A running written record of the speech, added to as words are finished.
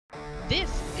This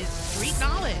is Street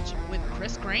Knowledge with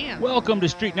Chris Graham. Welcome to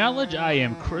Street Knowledge. I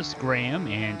am Chris Graham,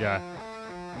 and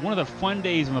one of the fun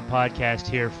days on the podcast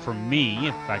here for me,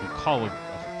 if I can call it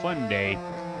a fun day,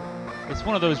 it's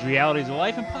one of those realities of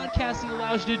life, and podcasting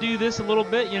allows you to do this a little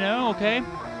bit, okay?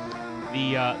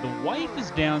 The wife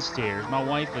is downstairs. My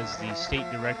wife is the state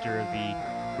director of the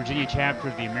Virginia chapter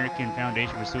of the American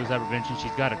Foundation for Suicide Prevention.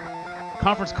 She's got a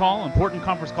conference call, important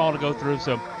conference call to go through,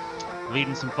 so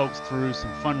leading some folks through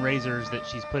some fundraisers that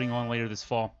she's putting on later this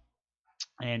fall.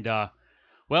 And,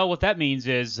 well, what that means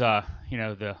is, we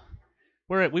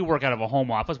work out of a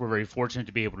home office. We're very fortunate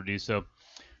to be able to do so.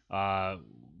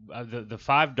 The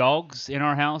 5 dogs in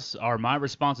our house are my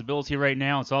responsibility right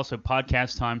now. It's also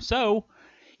podcast time. So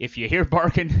if you hear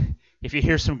barking, if you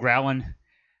hear some growling,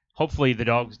 hopefully the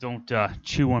dogs don't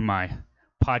chew on my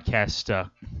podcast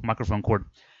microphone cord.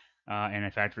 And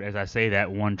in fact, as I say that,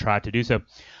 one tried to do so.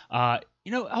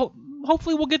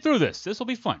 Hopefully we'll get through this. This will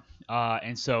be fun.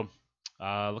 And so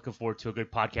looking forward to a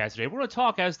good podcast today. We're going to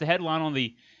talk, as the headline on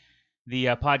the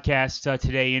podcast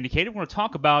today indicated, we're going to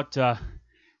talk about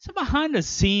some behind the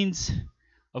scenes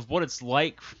of what it's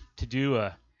like to do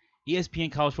a ESPN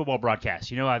college football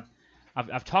broadcast.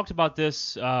 I've talked about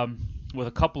this with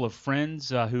a couple of friends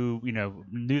who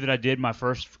knew that I did my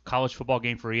first college football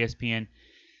game for ESPN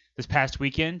this past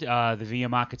weekend, the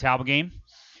VMI Catawba game.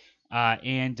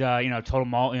 And told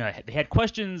them all, they had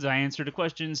questions. I answered the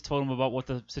questions, told them about what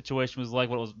the situation was like,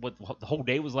 what the whole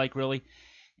day was like, really.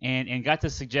 And got the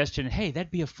suggestion, hey,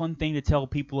 that'd be a fun thing to tell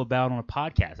people about on a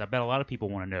podcast. I bet a lot of people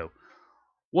want to know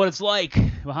what it's like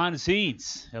behind the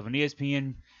scenes of an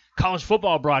ESPN college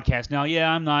football broadcast. Now,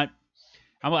 yeah,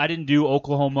 I didn't do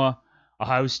Oklahoma,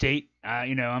 Ohio State.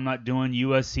 I'm not doing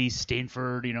USC,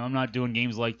 Stanford. I'm not doing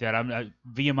games like that. I'm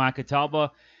VMI Catawba.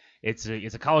 It's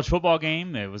a college football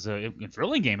game. It was a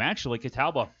thrilling game, actually.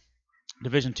 Catawba,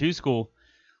 Division II school,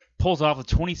 pulls off a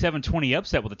 27-20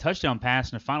 upset with a touchdown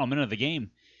pass in the final minute of the game.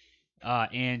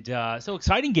 So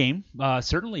exciting game,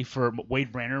 certainly for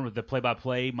Wade Branner with the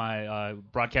play-by-play, my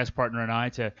broadcast partner and I,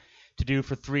 to do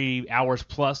for 3 hours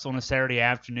plus on a Saturday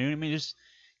afternoon. I mean, just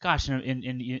gosh,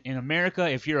 in America,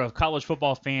 if you're a college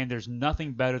football fan, there's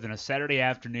nothing better than a Saturday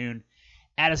afternoon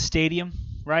at a stadium,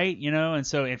 right?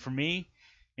 And for me,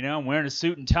 I'm wearing a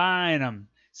suit and tie, and I'm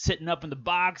sitting up in the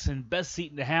box and best seat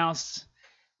in the house,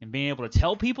 and being able to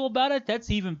tell people about it,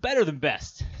 that's even better than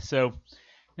best. So,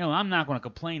 I'm not going to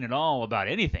complain at all about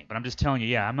anything, but I'm just telling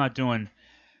you, I'm not doing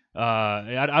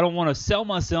I don't want to sell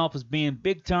myself as being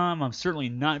big time. I'm certainly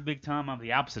not big time. I'm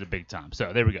the opposite of big time.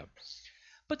 So there we go.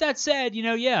 But that said,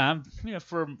 I'm,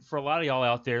 for a lot of y'all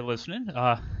out there listening,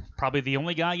 probably the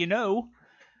only guy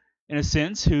in a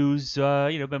sense, who's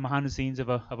been behind the scenes of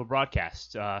a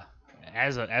broadcast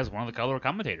as one of the color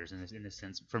commentators in this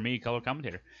sense. For me, color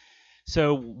commentator.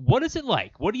 So what is it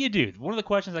like? What do you do? One of the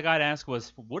questions I got asked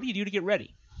was, what do you do to get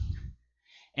ready?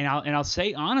 And I'll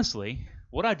say honestly,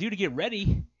 what I do to get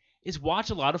ready is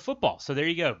watch a lot of football. So there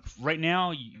you go. Right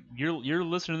now, you're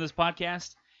listening to this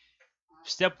podcast.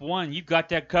 Step one, you've got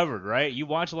that covered, right? You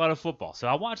watch a lot of football. So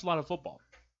I watch a lot of football.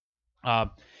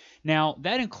 Now,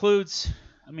 that includes,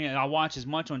 I watch as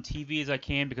much on TV as I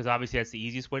can because obviously that's the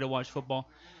easiest way to watch football.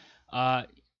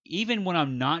 Even when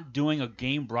I'm not doing a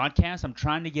game broadcast, I'm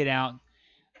trying to get out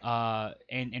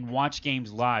and watch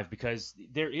games live because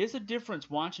there is a difference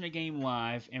watching a game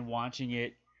live and watching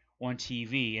it on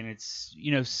TV. And it's,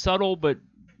 subtle but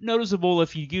noticeable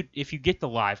if you get the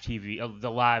live TV,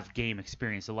 the live game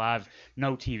experience, the live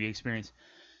no TV experience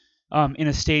in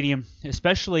a stadium.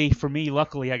 Especially for me,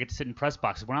 luckily, I get to sit in press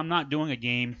boxes. When I'm not doing a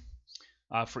game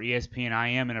for ESPN, I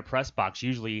am in a press box,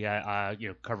 usually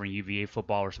covering UVA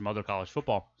football or some other college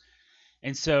football.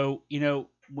 And so,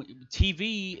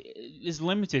 TV is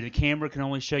limited. The camera can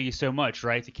only show you so much,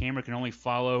 right? The camera can only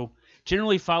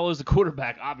generally follows the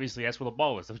quarterback. Obviously, that's where the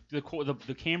ball is.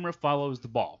 The camera follows the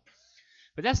ball.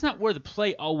 But that's not where the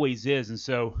play always is. And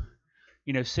so,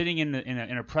 sitting in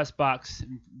a press box,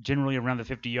 generally around the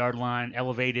 50-yard line,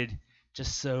 elevated,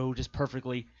 just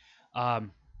perfectly,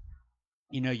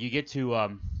 you get to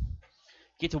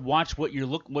watch what you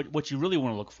really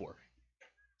want to look for.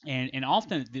 And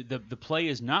often the play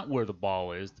is not where the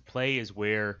ball is. The play is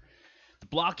where the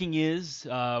blocking is,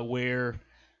 where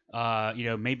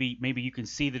maybe you can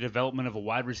see the development of a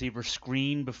wide receiver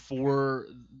screen before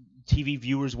TV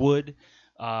viewers would.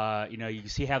 You can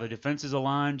see how the defense is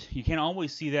aligned. You can't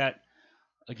always see that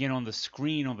again on the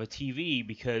screen on the TV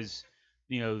because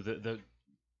the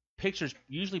picture's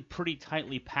usually pretty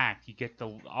tightly packed. You get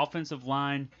the offensive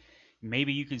line.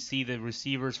 Maybe you can see the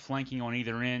receivers flanking on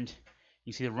either end.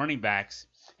 You see the running backs,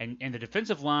 and the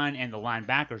defensive line and the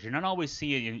linebackers, you're not always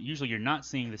seeing. Usually, you're not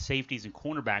seeing the safeties and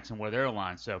cornerbacks and where they're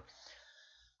aligned. So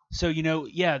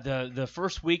yeah, the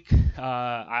first week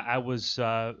I was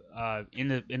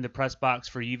in the press box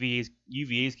for UVA's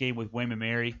game with William and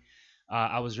Mary.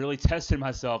 I was really testing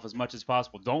myself as much as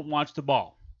possible. Don't watch the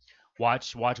ball.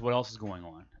 Watch what else is going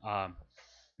on.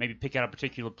 Maybe pick out a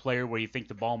particular player where you think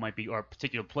the ball might be, or a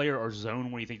particular player or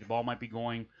zone where you think the ball might be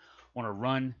going on a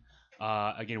run.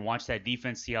 Again, watch that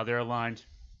defense, see how they're aligned.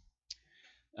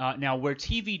 Now, where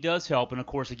TV does help, and of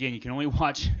course, again, you can only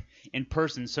watch in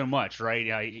person so much, right?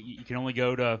 You can only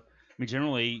go to, I mean,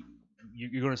 generally,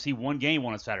 you're going to see one game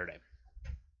on a Saturday.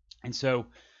 And so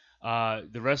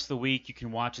the rest of the week, you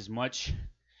can watch as much,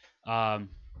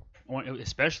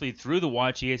 especially through the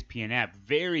Watch ESPN app.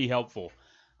 Very helpful.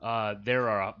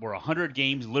 Were 100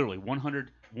 games, literally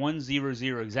 100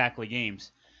 exactly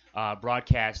games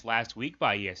broadcast last week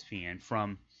by ESPN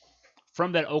from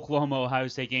that Oklahoma-Ohio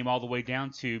State game all the way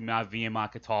down to my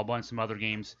VMI Catawba and some other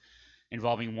games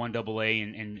involving 1AA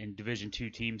and Division II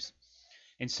teams.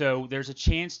 And so there's a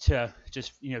chance to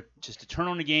just to turn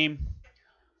on a game,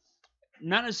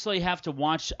 not necessarily have to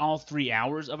watch all 3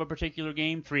 hours of a particular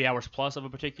game, 3 hours plus of a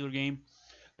particular game.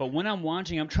 But when I'm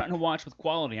watching, I'm trying to watch with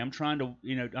quality. I'm trying to,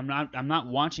 I'm not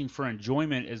watching for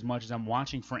enjoyment as much as I'm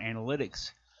watching for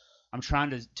analytics. I'm trying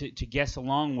to guess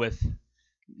along with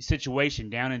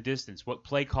situation, down and distance. What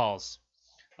play calls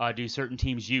do certain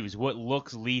teams use? What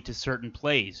looks lead to certain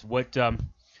plays? What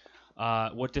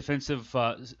defensive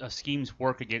schemes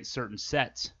work against certain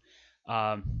sets,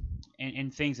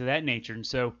 and things of that nature. And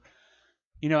so,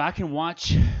 I can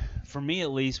watch, for me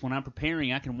at least, when I'm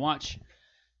preparing, I can watch.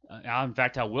 In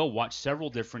fact, I will watch several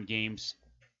different games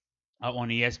on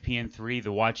ESPN3, the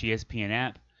Watch ESPN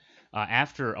app,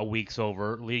 after a week's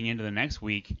over, leading into the next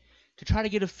week, to try to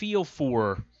get a feel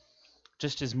for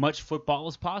just as much football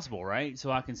as possible, right?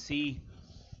 So I can see,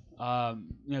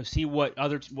 see what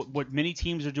what many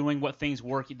teams are doing, what things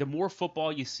work. The more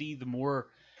football you see, the more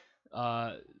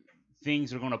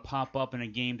things are going to pop up in a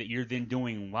game that you're then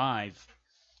doing live.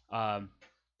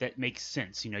 That makes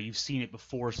sense. You've seen it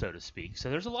before, so to speak.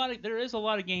 So there is a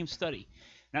lot of game study,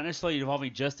 not necessarily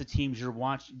involving just the teams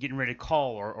you're getting ready to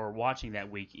call or watching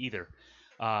that week either,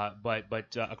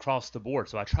 but across the board.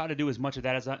 So I try to do as much of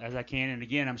that as I can. And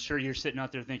again, I'm sure you're sitting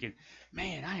out there thinking,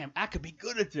 man, I could be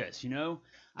good at this.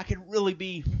 I could really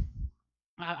be.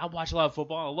 I watch a lot of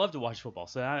football. I love to watch football.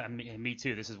 So me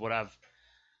too. This is what I've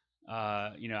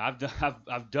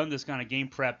done this kind of game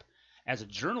prep as a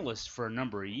journalist for a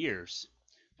number of years.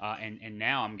 And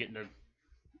now I'm getting to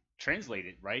translate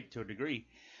it, right, to a degree,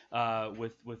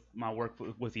 with my work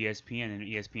with ESPN and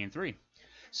ESPN3.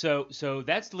 So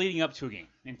that's leading up to a game.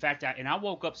 In fact, I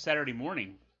woke up Saturday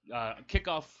morning.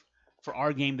 Kickoff for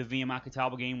our game, the VMI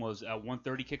Catawba game, was a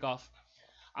 1:30 kickoff.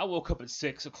 I woke up at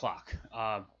 6 o'clock.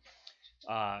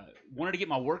 Wanted to get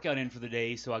my workout in for the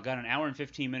day, so I got an hour and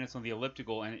 15 minutes on the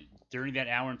elliptical. And during that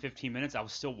hour and 15 minutes, I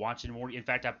was still watching more. In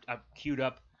fact, I queued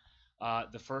up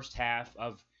the first half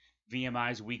of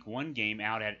VMI's Week 1 game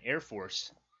out at Air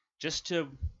Force just to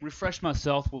refresh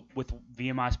myself with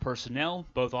VMI's personnel,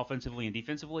 both offensively and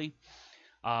defensively,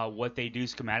 what they do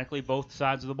schematically, both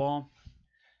sides of the ball.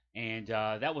 And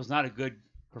that was not a good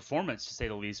performance, to say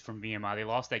the least, from VMI. They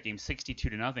lost that game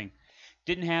 62-0.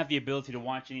 Didn't have the ability to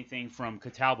watch anything from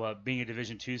Catawba, being a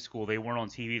Division II school. They weren't on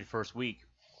TV the first week.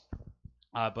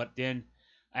 But then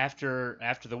after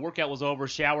the workout was over,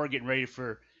 shower, getting ready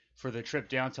for the trip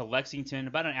down to Lexington,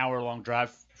 about an hour-long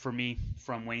drive for me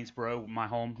from Waynesboro, my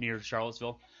home near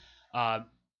Charlottesville.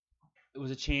 It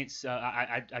was a chance.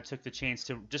 I took the chance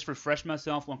to just refresh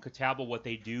myself on Catawba, what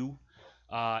they do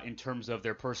in terms of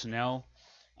their personnel,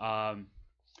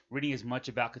 reading as much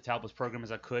about Catawba's program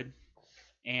as I could,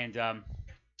 and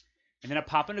then I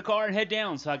pop in the car and head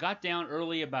down. So I got down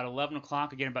early, about 11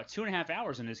 o'clock, again, about 2.5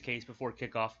 hours in this case before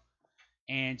kickoff.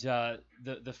 And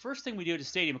the first thing we do at the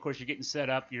stadium, of course, you're getting set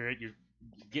up, you're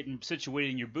getting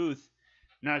situated in your booth.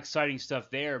 Not exciting stuff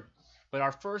there. But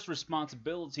our first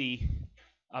responsibility,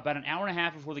 about an hour and a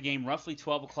half before the game, roughly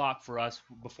 12 o'clock for us,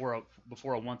 before a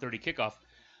 1:30 kickoff,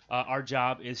 our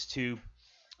job is to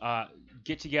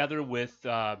get together with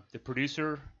the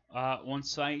producer on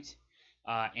site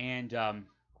and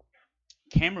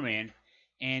cameraman,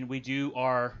 and we do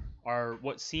our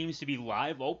what seems to be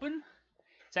live open.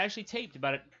 It's actually taped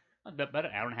about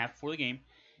an hour and a half before the game.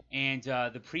 And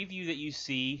the preview that you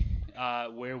see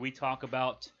where we talk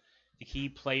about the key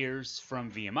players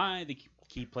from VMI, the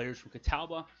key players from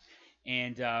Catawba.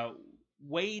 And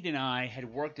Wade and I had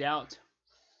worked out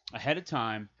ahead of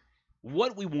time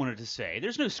what we wanted to say.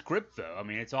 There's no script, though. I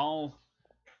mean, it's all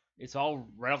it's all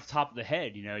right off the top of the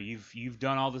head. You've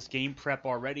done all this game prep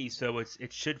already, so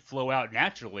it should flow out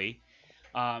naturally.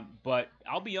 But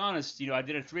I'll be honest, I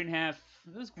did a 3.5.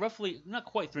 It was roughly not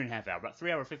quite 3.5 hour, about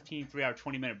 3 hour 15, 3 hour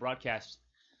 20-minute broadcast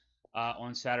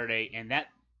on Saturday, and that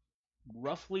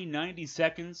roughly 90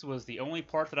 seconds was the only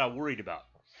part that I worried about.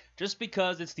 Just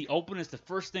because it's the open, it's the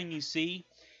first thing you see.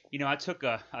 I took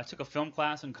a film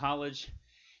class in college,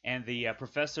 and the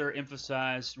professor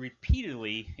emphasized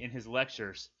repeatedly in his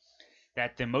lectures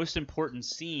that the most important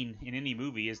scene in any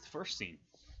movie is the first scene.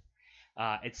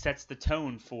 It sets the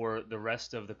tone for the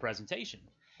rest of the presentation.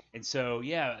 And so,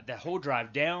 yeah, that whole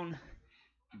drive down,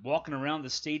 walking around the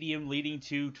stadium leading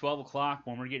to 12 o'clock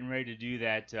when we're getting ready to do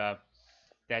that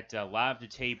live to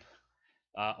tape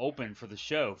open for the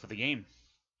show, for the game,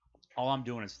 all I'm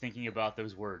doing is thinking about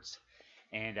those words.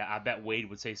 And I bet Wade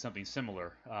would say something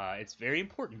similar. It's very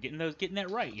important getting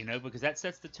that right, because that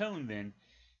sets the tone. Then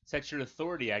sets your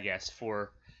authority, I guess,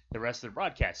 for the rest of the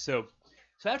broadcast. So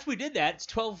after we did that, it's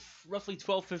roughly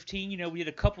 12:15. We did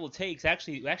a couple of takes.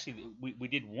 Actually, we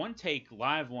did one take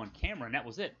live on camera, and that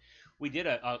was it. We did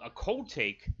a cold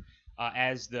take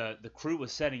as the crew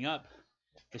was setting up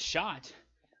the shot.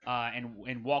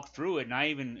 And walked through it, and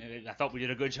I thought we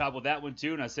did a good job with that one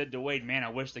too. And I said to Wade, man, I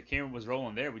wish the camera was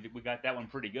rolling there. We got that one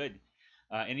pretty good.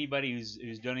 Anybody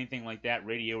who's done anything like that,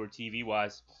 radio or TV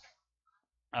wise,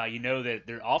 you know that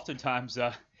there oftentimes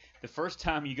the first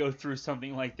time you go through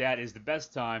something like that is the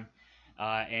best time,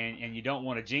 and you don't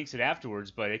want to jinx it afterwards.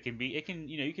 But you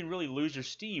can really lose your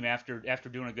steam after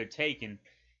doing a good take and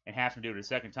having to do it a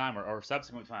second time or a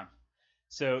subsequent time.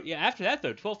 So yeah, after that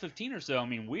though, 12:15 or so, I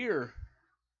mean we're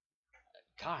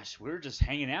just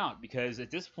hanging out because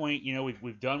at this point,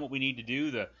 we've done what we need to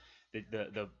do.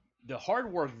 The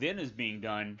hard work then is being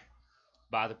done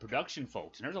by the production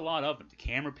folks, and there's a lot of them: the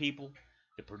camera people,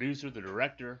 the producer, the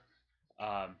director,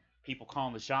 people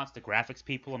calling the shots, the graphics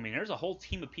people. I mean, there's a whole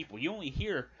team of people. You only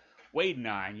hear Wade and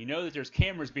I, and you know that there's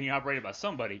cameras being operated by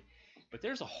somebody, but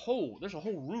there's a whole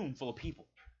room full of people.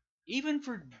 Even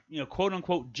for quote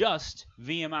unquote just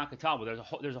VMI Catawba,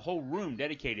 there's a whole room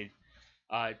dedicated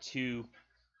to.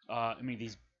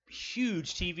 These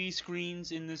huge TV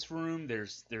screens in this room.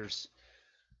 There's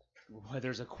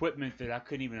equipment that I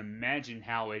couldn't even imagine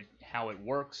how it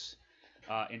works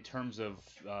in terms of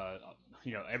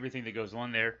everything that goes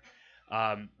on there.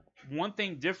 One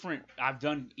thing different, I've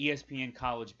done ESPN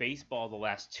college baseball the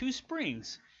last 2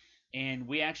 springs, and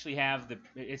we actually have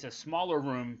it's a smaller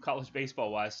room college baseball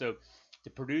wise, so the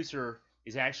producer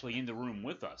is actually in the room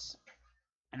with us,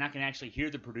 and I can actually hear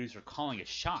the producer calling his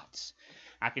shots.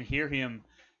 I can hear him,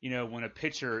 when a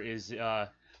pitcher is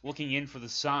looking in for the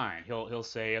sign. He'll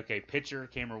say, okay, pitcher,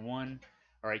 camera 1.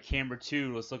 All right, camera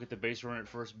 2, let's look at the base runner at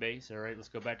first base. All right, let's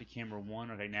go back to camera 1.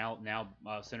 Okay, now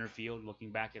center field, looking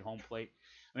back at home plate.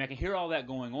 I can hear all that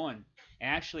going on.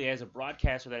 And actually, as a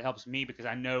broadcaster, that helps me because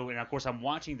I know, and of course, I'm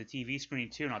watching the TV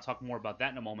screen too, and I'll talk more about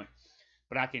that in a moment.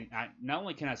 But not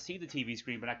only can I see the TV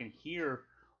screen, but I can hear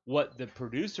what the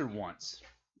producer wants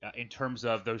in terms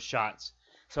of those shots.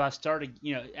 So I started,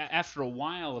 after a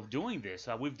while of doing this,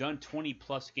 we've done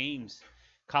 20-plus games,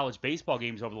 college baseball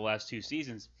games over the last 2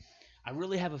 seasons. I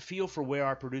really have a feel for where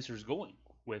our producer's going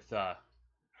with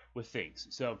things.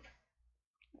 So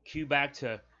cue back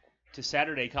to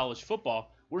Saturday college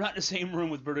football. We're not in the same room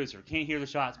with the producer. Can't hear the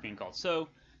shots being called. So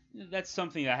that's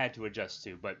something I had to adjust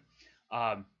to. But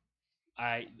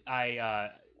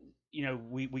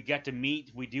we got to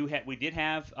meet. We did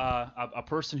have a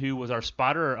person who was our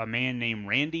spotter, a man named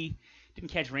Randy. Didn't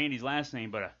catch Randy's last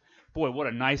name, but boy, what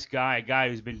a nice guy! A guy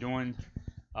who's been doing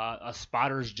a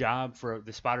spotter's job for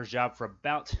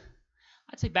about,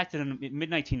 I'd say back to the mid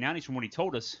 1990s from what he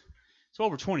told us. So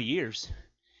over 20 years.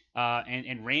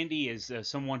 And Randy is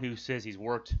someone who says he's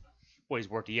worked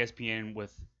ESPN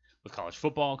with college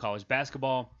football, college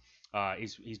basketball.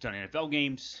 He's done NFL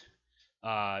games.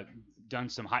 Done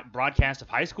some broadcast of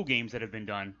high school games that have been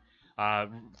done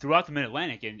throughout the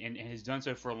Mid-Atlantic and has done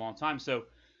so for a long time. So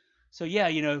yeah,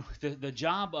 the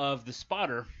job of the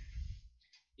spotter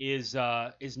is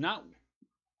not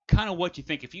kind of what you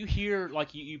think. If you hear,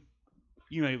 like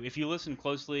if you listen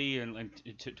closely and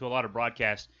to a lot of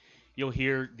broadcasts, you'll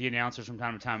hear the announcers from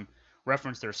time to time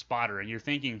reference their spotter, and you're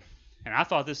thinking, and I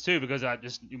thought this too because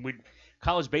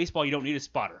college baseball, you don't need a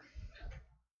spotter.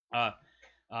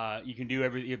 You can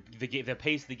do the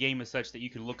pace of the game is such that you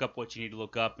can look up what you need to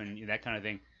look up and that kind of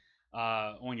thing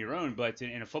on your own. But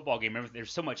in a football game,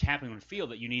 there's so much happening on the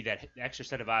field that you need that extra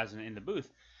set of eyes in the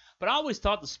booth. But I always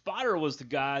thought the spotter was the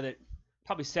guy that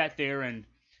probably sat there and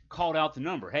called out the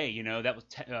number. Hey, that was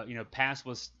pass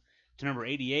was to number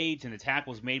 88 and the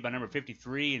tackles made by number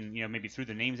 53, and maybe threw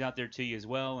the names out there to you as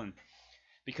well, and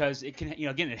because it can,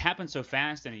 again, it happens so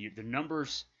fast, and the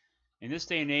numbers in this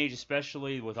day and age,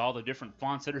 especially with all the different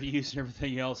fonts that are used and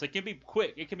everything else, it can be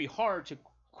quick. It can be hard to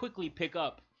quickly pick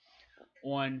up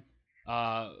on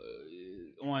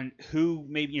who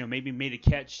maybe made a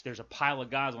catch. There's a pile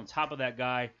of guys on top of that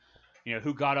guy.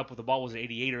 Who got up with the ball, was it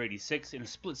 88 or 86? In a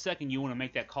split second, you want to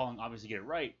make that call and obviously get it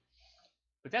right.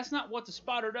 But that's not what the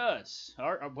spotter does.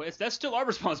 That's still our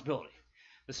responsibility.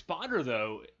 The spotter,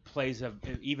 though, plays an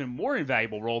even more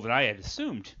invaluable role than I had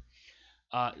assumed.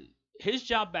 His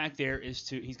job back there is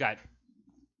he's got,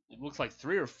 it looks like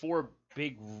 3 or 4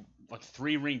 big, like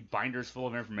 3-ring binders full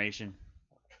of information.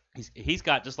 He's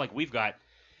got, just like we've got,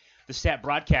 the stat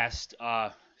broadcast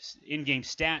in-game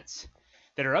stats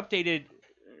that are updated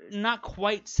not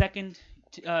quite second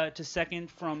to second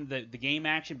from the game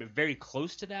action, but very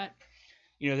close to that.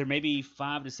 They're maybe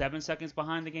 5 to 7 seconds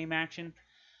behind the game action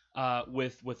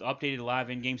with updated live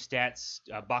in-game stats,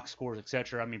 box scores,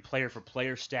 etc. I mean,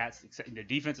 player-for-player stats, the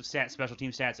defensive stats, special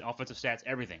team stats, offensive stats,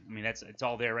 everything. I mean, it's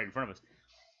all there right in front of us.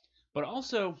 But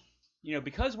also,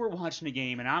 because we're watching the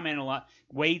game and I'm analyzing,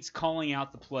 Wade's calling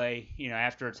out the play,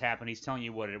 after it's happened, he's telling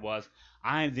you what it was.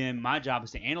 My job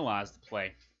is to analyze the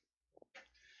play.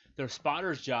 The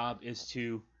spotter's job is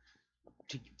to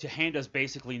hand us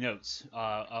basically notes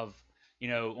of,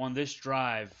 on this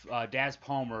drive, Daz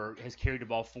Palmer has carried the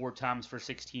ball 4 times for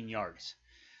 16 yards.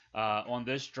 On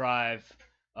this drive,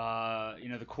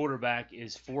 the quarterback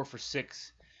is 4 for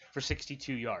 6 for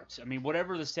 62 yards. I mean,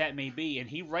 whatever the stat may be, and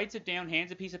he writes it down,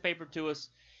 hands a piece of paper to us.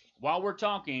 While we're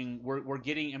talking, we're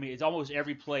getting, I mean, it's almost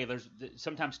every play. There's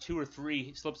sometimes 2 or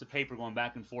 3 slips of paper going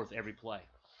back and forth every play.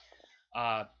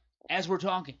 As we're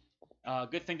talking,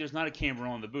 good thing there's not a camera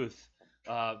on the booth,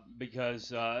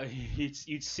 because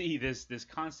you'd see this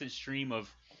constant stream of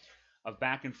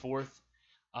back and forth.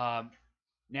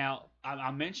 Now,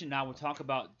 I mentioned I would talk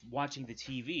about watching the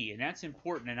TV, and that's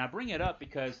important. And I bring it up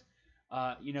because,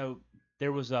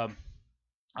 there was a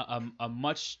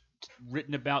much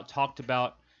written about, talked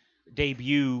about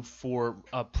debut for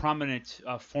a prominent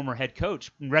former head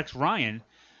coach, Rex Ryan,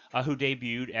 who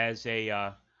debuted as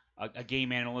a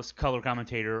game analyst, color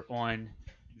commentator on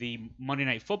the Monday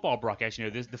Night Football broadcast.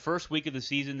 The first week of the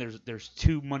season, there's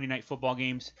 2 Monday Night Football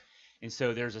games, and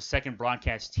so there's a second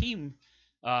broadcast team.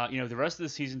 The rest of the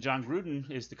season, John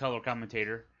Gruden is the color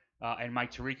commentator, and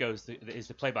Mike Tirico is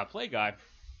the play-by-play guy.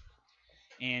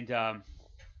 And I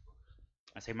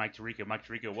say Mike Tirico. Mike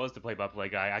Tirico was the play-by-play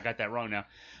guy. I got that wrong now.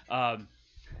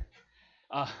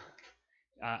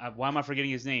 Why am I forgetting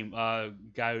his name?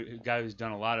 Guy who's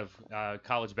done a lot of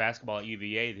college basketball at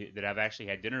UVA that I've actually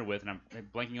had dinner with, and I'm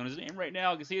blanking on his name right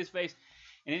now. I can see his face.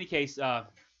 In any case,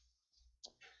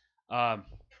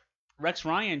 Rex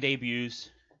Ryan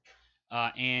debuts,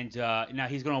 and now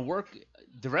he's going to work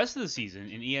the rest of the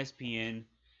season in ESPN,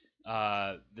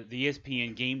 the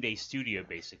ESPN Game Day studio,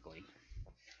 basically.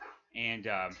 And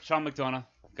Sean McDonough,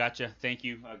 gotcha. Thank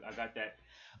you. I got that.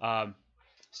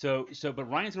 But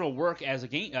Ryan's going to work as a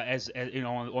game, as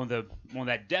on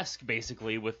that desk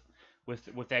basically with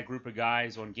that group of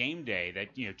guys on game day,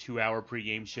 that 2-hour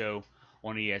pregame show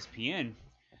on ESPN,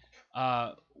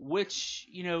 which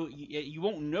you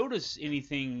won't notice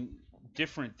anything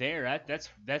different there.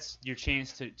 That's your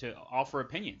chance to offer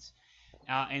opinions,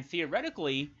 and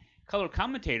theoretically, color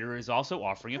commentator is also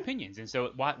offering opinions, and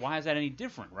so why is that any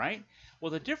different, right?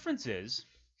 Well, the difference is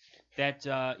that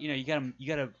you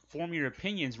gotta form your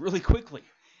opinions really quickly.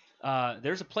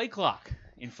 There's a play clock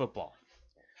in football,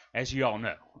 as you all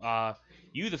know.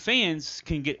 You, the fans,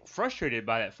 can get frustrated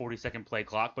by that 40-second play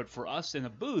clock, but for us in the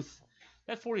booth,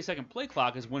 that 40-second play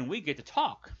clock is when we get to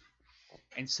talk.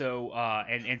 And so,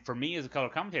 and for me as a color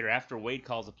commentator, after Wade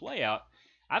calls a play out,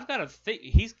 I've got to think.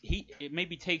 It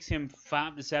maybe takes him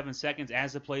 5 to 7 seconds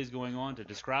as the play is going on to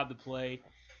describe the play,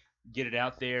 get it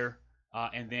out there.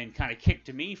 And then kind of kick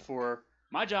to me for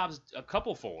my job's a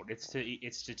couple-fold.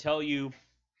 It's to tell you,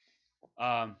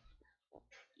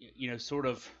 sort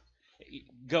of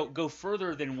go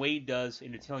further than Wade does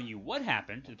into telling you what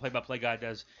happened, the play-by-play guy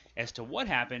does, as to what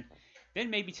happened, then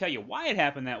maybe tell you why it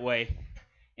happened that way,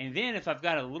 and then if I've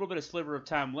got a little bit of sliver of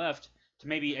time left, to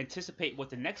maybe anticipate what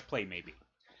the next play may be.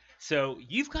 So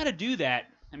you've got to do that.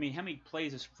 I mean, how many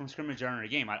plays from scrimmage are in a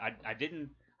game? I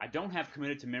don't have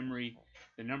committed to memory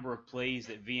the number of plays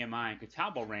that VMI and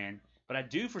Catawba ran, but I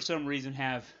do for some reason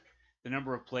have the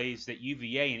number of plays that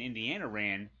UVA and Indiana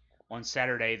ran on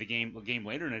Saturday, the game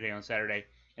later in the day on Saturday,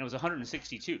 and it was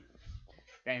 162.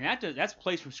 And that's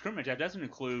plays from scrimmage. That doesn't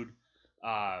include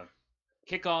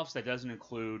kickoffs. That doesn't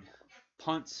include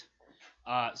punts.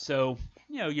 So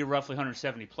you're roughly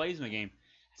 170 plays in the game.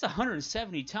 That's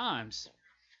 170 times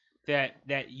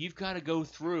that you've got to go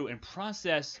through and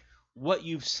process what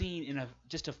you've seen in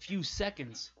just a few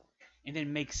seconds, and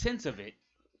then make sense of it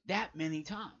that many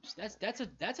times. That's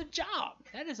a job.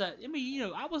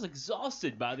 I was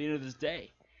exhausted by the end of this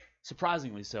day.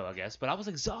 Surprisingly so, I guess. But I was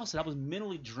exhausted. I was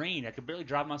mentally drained. I could barely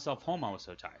drive myself home. I was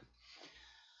so tired.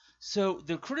 So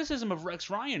the criticism of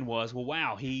Rex Ryan was, well,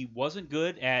 wow, he wasn't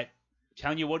good at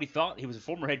telling you what he thought. He was a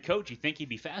former head coach. You think he'd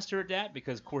be faster at that?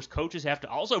 Because, of course, coaches have to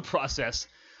also process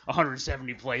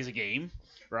 170 plays a game,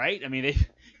 right? I mean,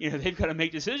 they've got to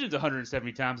make decisions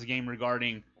 170 times a game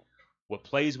regarding what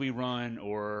plays we run,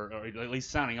 or at least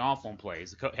signing off on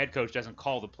plays. The head coach doesn't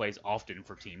call the plays often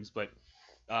for teams, but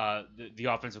the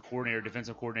offensive coordinator,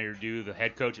 defensive coordinator do. The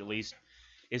head coach, at least,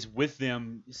 is with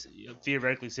them,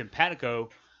 theoretically simpatico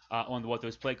on what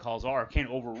those play calls are. Can't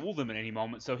overrule them at any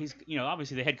moment. So he's,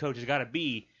 obviously the head coach has got to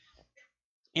be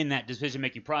in that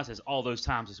decision-making process all those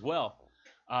times as well.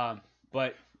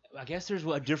 But I guess there's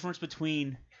a difference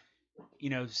between,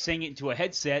 saying it into a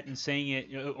headset and saying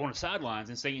it on the sidelines,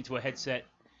 and saying it into a headset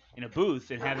in a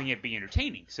booth and having it be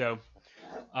entertaining. So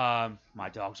my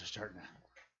dogs are starting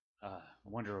to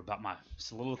wonder about my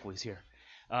soliloquies here.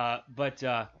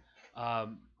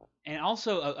 And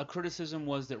also a criticism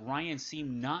was that Ryan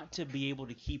seemed not to be able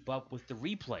to keep up with the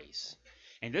replays.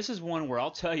 And this is one where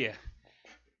I'll tell you,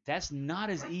 that's not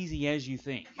as easy as you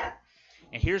think.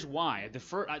 And here's why. The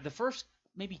first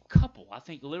maybe couple, I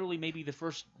think literally maybe the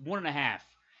first 1.5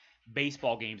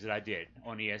 baseball games that I did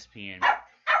on ESPN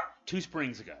 2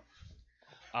 springs ago,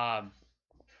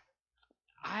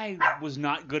 I was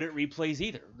not good at replays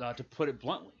either, to put it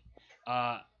bluntly.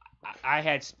 I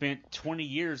had spent 20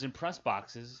 years in press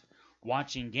boxes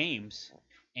watching games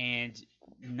and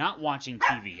not watching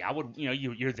TV. I would,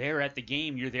 you're there at the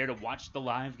game, you're there to watch the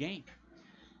live game.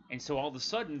 And so all of a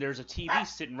sudden there's a TV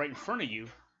sitting right in front of you,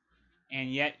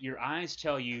 and yet your eyes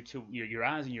tell you to, your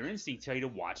eyes and your instinct tell you to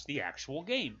watch the actual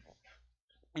game.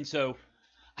 And so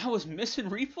I was missing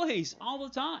replays all the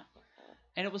time.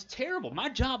 And it was terrible. My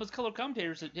job as color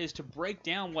commentator is to break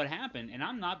down what happened, and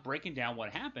I'm not breaking down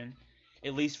what happened,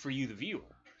 at least for you, the viewer.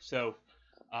 So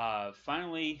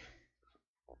finally,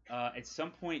 at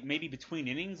some point, maybe between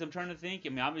innings, I'm trying to think. I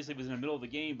mean, obviously it was in the middle of the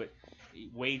game, but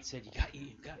Wade said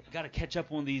you got to catch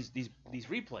up on these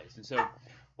replays. And so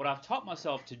what I've taught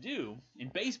myself to do in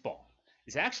baseball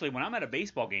is actually when I'm at a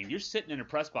baseball game, you're sitting in a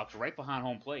press box right behind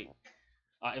home plate.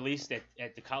 At least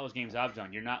at the college games I've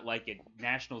done, you're not like at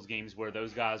Nationals games where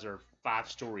those guys are 5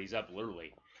 stories up,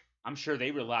 literally. I'm sure they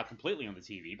rely completely on the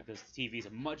TV because the TV is a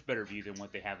much better view than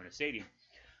what they have in a stadium.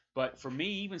 But for me,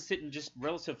 even sitting just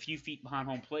relative few feet behind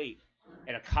home plate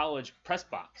at a college press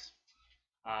box,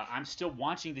 I'm still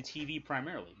watching the TV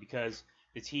primarily because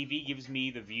the TV gives me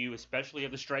the view, especially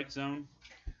of the strike zone,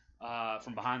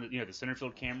 from behind the center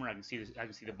field camera. I can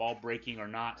see the ball breaking or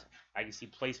not. I can see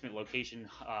placement, location,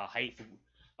 height,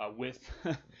 width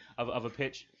of a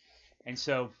pitch. And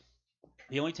so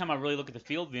the only time I really look at the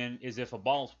field then is if a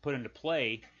ball's put into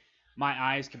play. My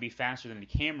eyes can be faster than the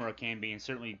camera can be, and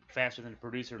certainly faster than the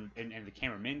producer and the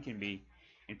cameraman can be,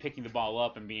 in picking the ball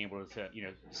up and being able to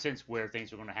sense where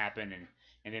things are going to happen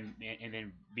and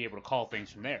then be able to call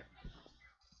things from there.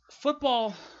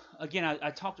 Football, again, I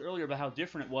talked earlier about how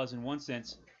different it was in one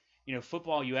sense.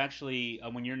 Football, you actually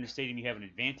when you're in the stadium, you have an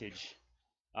advantage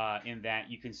in that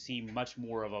you can see much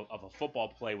more of a football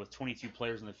play with 22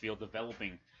 players in the field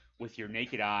developing with your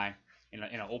naked eye in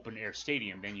an open air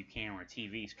stadium than you can on a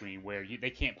TV screen where they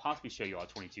can't possibly show you all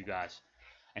 22 guys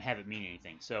and have it mean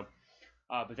anything. So,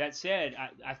 but that said,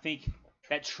 I think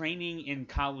that training in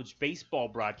college baseball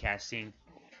broadcasting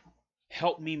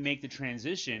helped me make the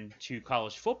transition to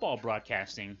college football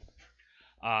broadcasting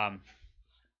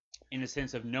in the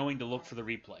sense of knowing to look for the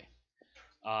replay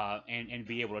and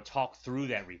be able to talk through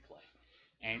that replay.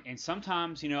 And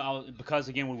sometimes, because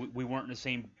again we weren't in the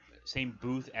same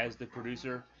booth as the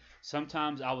producer,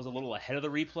 sometimes I was a little ahead of the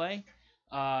replay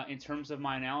in terms of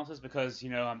my analysis because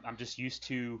I'm just used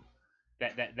to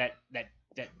that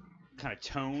kind of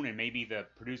tone, and maybe the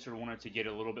producer wanted to get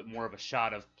a little bit more of a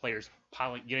shot of players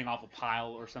getting off a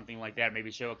pile or something like that. Maybe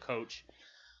show a coach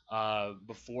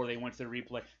before they went to the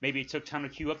replay. Maybe it took time to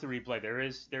queue up the replay. There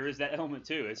is that element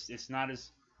too. It's not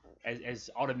as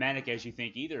automatic as you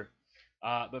think either.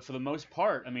 But for the most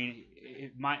part, I mean,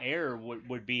 my error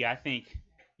would be, I think,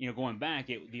 going back,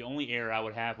 the only error I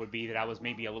would have would be that I was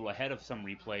maybe a little ahead of some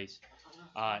replays,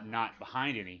 not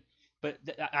behind any. But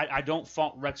I don't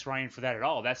fault Rex Ryan for that at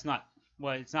all. It's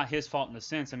not his fault in a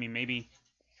sense. I mean, maybe,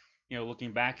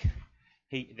 looking back,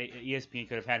 ESPN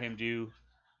could have had him do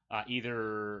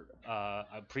either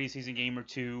a preseason game or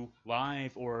two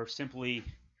live, or simply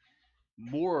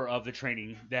more of the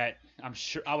training that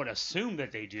I would assume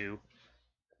that they do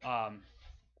um,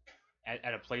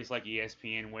 at a place like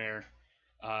ESPN, where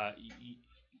uh,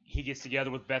 he gets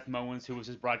together with Beth Mowens, who was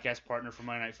his broadcast partner for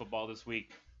Monday Night Football this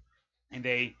week, and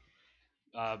they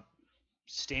uh,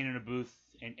 stand in a booth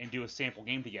and do a sample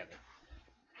game together.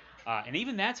 And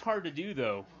even that's hard to do,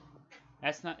 though.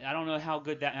 That's not. I don't know how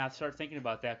good that. And I started thinking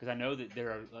about that because I know that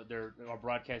there are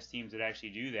broadcast teams that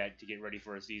actually do that to get ready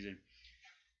for a season.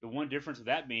 The one difference of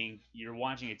that being you're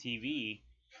watching a TV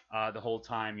the whole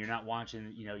time. You're not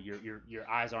watching. Your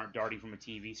eyes aren't darting from a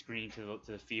TV screen to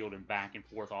the field and back and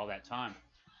forth all that time.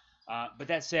 But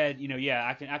that said, yeah,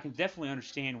 I can definitely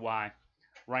understand why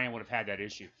Ryan would have had that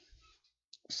issue.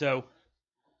 So,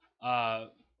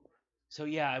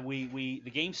 yeah,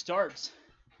 the game starts.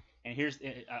 And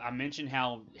I mentioned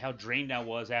how drained I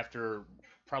was after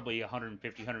probably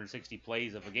 150, 160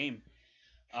 plays of a game.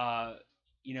 The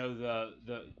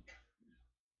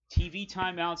TV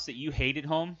timeouts that you hate at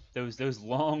home, those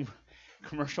long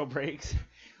commercial breaks,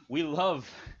 we love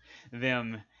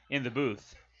them in the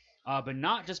booth. But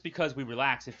not just because we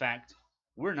relax. In fact,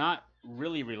 we're not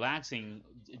really relaxing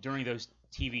during those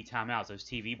TV timeouts, those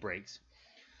TV breaks.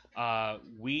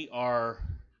 We are.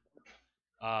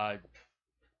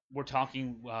 We're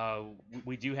talking.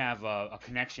 We do have a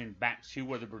connection back to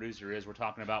where the producer is. We're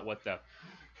talking about what the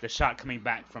shot coming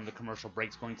back from the commercial break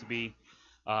is going to be.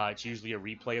 It's usually a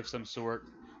replay of some sort.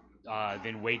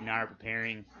 Then Wade and I are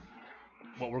preparing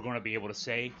what we're going to be able to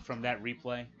say from that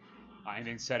replay, and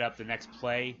then set up the next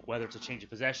play, whether it's a change of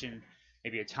possession,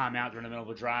 maybe a timeout during the middle of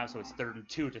a drive, so it's 3rd and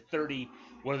 2 to 30.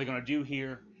 What are they going to do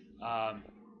here?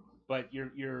 But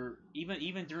you're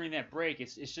even during that break,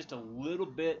 it's just a little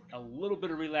bit of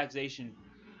relaxation,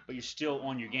 but you're still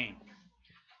on your game.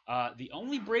 The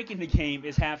only break in the game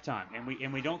is halftime, and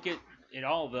we don't get at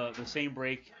all the same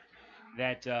break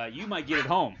that you might get at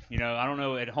home. I don't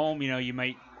know, at home, you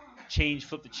might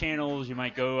flip the channels, you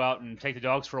might go out and take the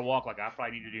dogs for a walk, like I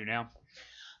probably need to do now.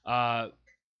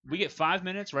 We get 5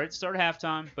 minutes right at the start of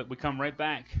halftime, but we come right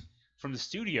back from the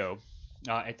studio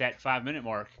at that 5-minute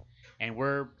mark, and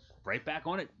we're right back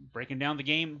on it, breaking down the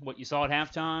game, what you saw at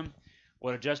halftime,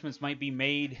 what adjustments might be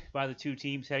made by the two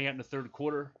teams heading out in the third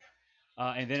quarter,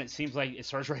 and then it seems like it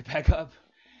starts right back up,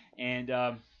 and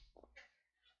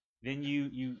then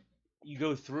you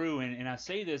go through, and I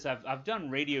say this, I've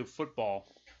done radio football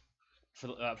for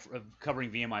covering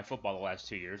VMI football the last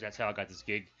 2 years. That's how I got this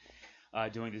gig,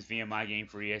 doing this VMI game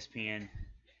for ESPN.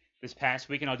 This past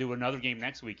weekend, I'll do another game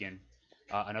next weekend,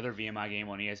 another VMI game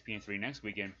on ESPN3 next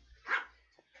weekend.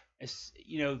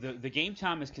 The game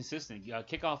time is consistent.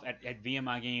 Kickoff at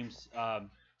VMI games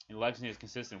in Lexington is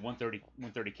consistent. 1:30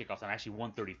 kickoff time. Actually,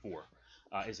 1:34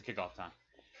 is the kickoff time.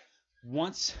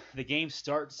 Once the game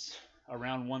starts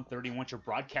around 1:30, once your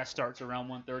broadcast starts around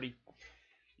 1:30,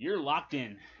 you're locked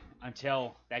in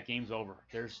until that game's over.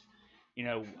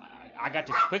 I got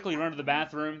to quickly run to the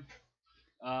bathroom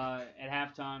at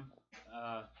halftime,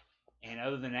 and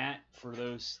other than that, for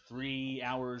those 3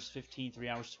 hours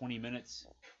 20 minutes,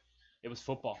 it was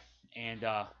football, and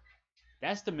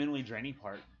that's the mentally draining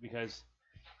part, because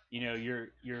you're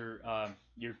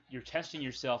testing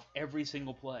yourself every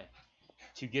single play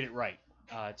to get it right,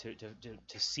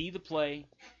 to see the play,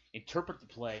 interpret the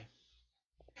play,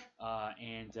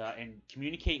 and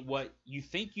communicate what you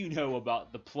think you know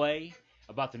about the play,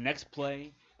 about the next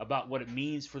play, about what it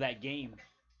means for that game.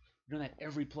 You're doing that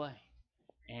every play,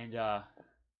 and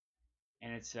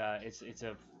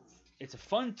it's a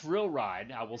fun thrill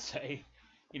ride, I will say.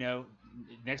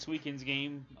 Next weekend's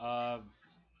game,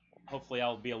 hopefully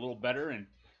I'll be a little better, and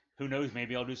who knows,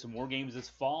 maybe I'll do some more games this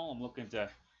fall. I'm looking to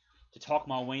talk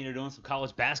my way into doing some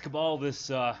college basketball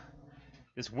this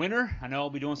winter. I know I'll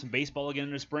be doing some baseball again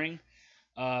in the spring.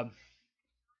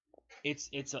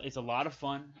 It's a lot of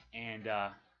fun, and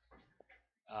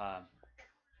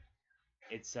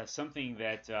it's something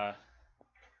that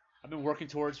I've been working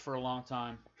towards for a long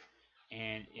time,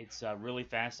 and it's really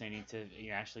fascinating to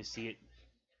actually see it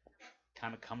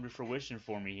kind of come to fruition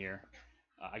for me here,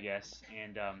 I guess.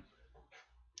 And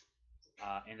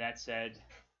that said,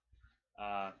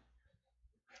 I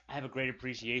have a great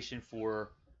appreciation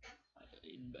for,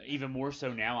 even more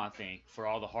so now, I think, for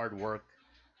all the hard work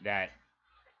that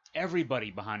everybody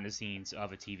behind the scenes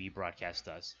of a TV broadcast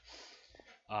does.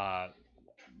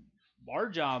 Our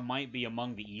job might be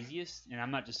among the easiest, and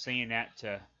I'm not just saying that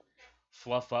to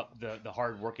fluff up the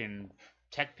hard-working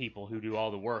tech people who do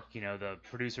all the work, the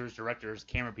producers, directors,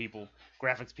 camera people,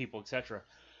 graphics people, etc.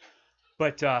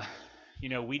 But,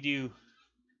 we do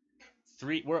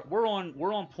we're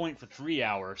on point for 3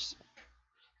 hours,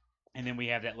 and then we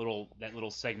have that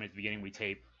little segment at the beginning we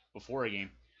tape before a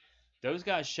game. Those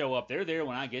guys show up. They're there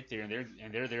when I get there, and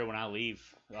they're there when I leave.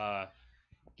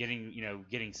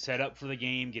 Getting set up for the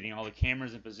game, getting all the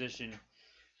cameras in position,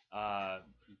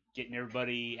 getting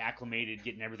everybody acclimated,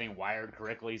 getting everything wired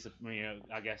correctly. So,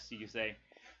 I guess you could say,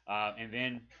 and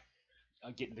then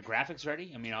getting the graphics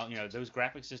ready. I mean, those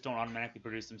graphics just don't automatically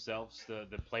produce themselves.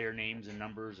 The player names and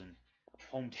numbers and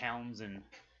hometowns and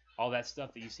all that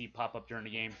stuff that you see pop up during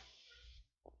the game.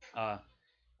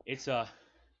 It's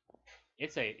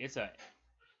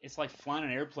like flying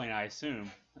an airplane, I assume.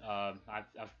 I've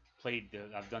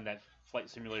done that flight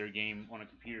simulator game on a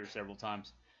computer several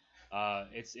times. And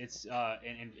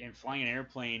flying an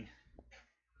airplane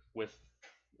with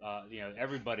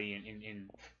everybody and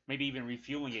maybe even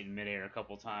refueling it in midair a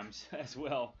couple times as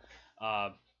well.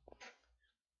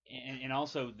 And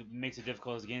also makes it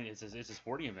difficult again. It's a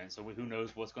sporting event, so who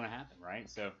knows what's going to happen, right?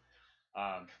 So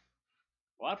a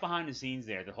lot behind the scenes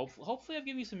there. That hopefully I've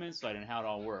given you some insight on how it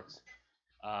all works.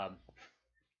 How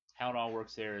it all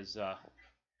works there is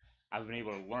I've been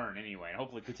able to learn anyway, and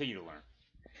hopefully continue to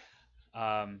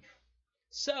learn.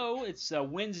 So it's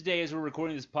Wednesday as we're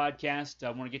recording this podcast.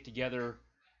 I want to get together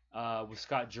with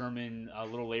Scott German a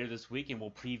little later this week, and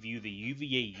we'll preview the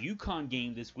UVA UConn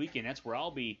game this weekend. That's where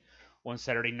I'll be on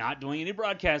Saturday, not doing any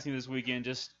broadcasting this weekend,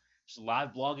 just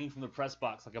live blogging from the press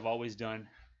box like I've always done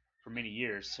for many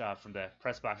years from the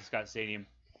press box at Scott Stadium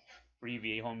for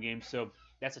UVA home games. So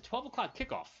that's a 12 o'clock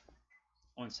kickoff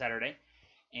on Saturday,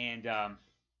 and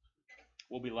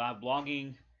we'll be live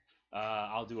blogging.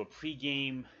 I'll do a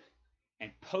pregame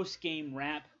and post-game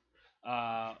wrap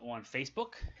on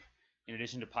Facebook in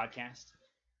addition to podcast.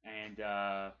 And,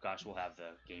 we'll have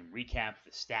the game recap,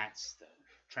 the stats, the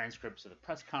transcripts of the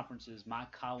press conferences, my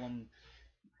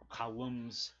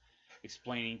columns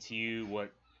explaining to you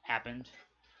what happened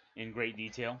in great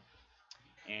detail.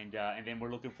 And then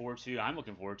I'm looking forward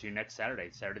to next Saturday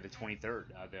the 23rd.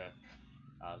 The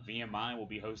VMI will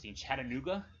be hosting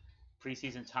Chattanooga,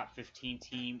 preseason top 15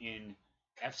 team in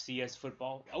FCS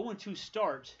football. 0-2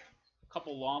 start, a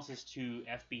couple losses to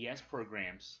FBS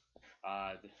programs.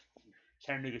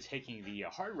 Chattanooga taking the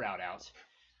hard route out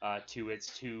to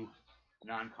its two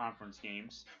non-conference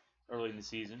games early in the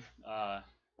season.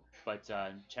 But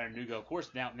Chattanooga, of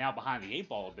course, now behind the eight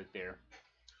ball a bit there,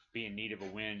 be in need of a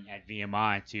win at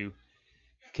VMI to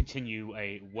continue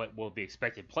what will be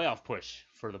expected playoff push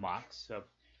for the Mocs. So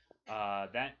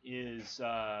that is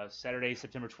Saturday,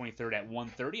 September 23rd at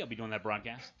 1:30. I'll be doing that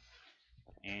broadcast.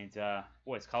 And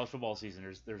it's college football season.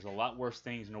 There's a lot worse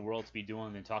things in the world to be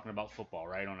doing than talking about football,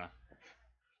 right? On a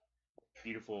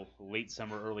beautiful late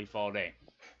summer, early fall day.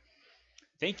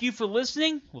 Thank you for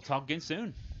listening. We'll talk again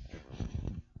soon.